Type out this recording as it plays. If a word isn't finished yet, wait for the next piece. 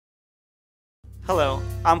Hello,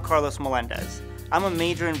 I'm Carlos Melendez. I'm a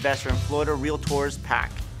major investor in Florida Realtors RPAC.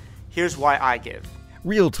 Here's why I give.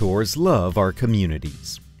 Realtors love our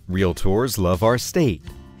communities. Realtors love our state.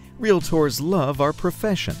 Realtors love our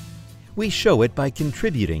profession. We show it by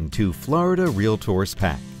contributing to Florida Realtors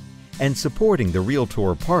RPAC and supporting the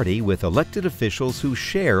Realtor Party with elected officials who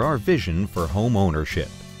share our vision for home ownership.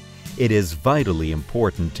 It is vitally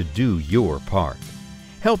important to do your part.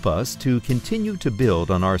 Help us to continue to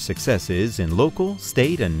build on our successes in local,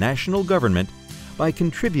 state, and national government by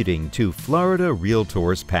contributing to Florida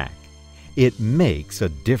Realtors RPAC. It makes a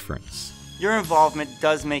difference. Your involvement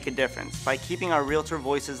does make a difference by keeping our realtor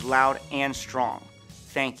voices loud and strong.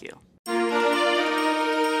 Thank you.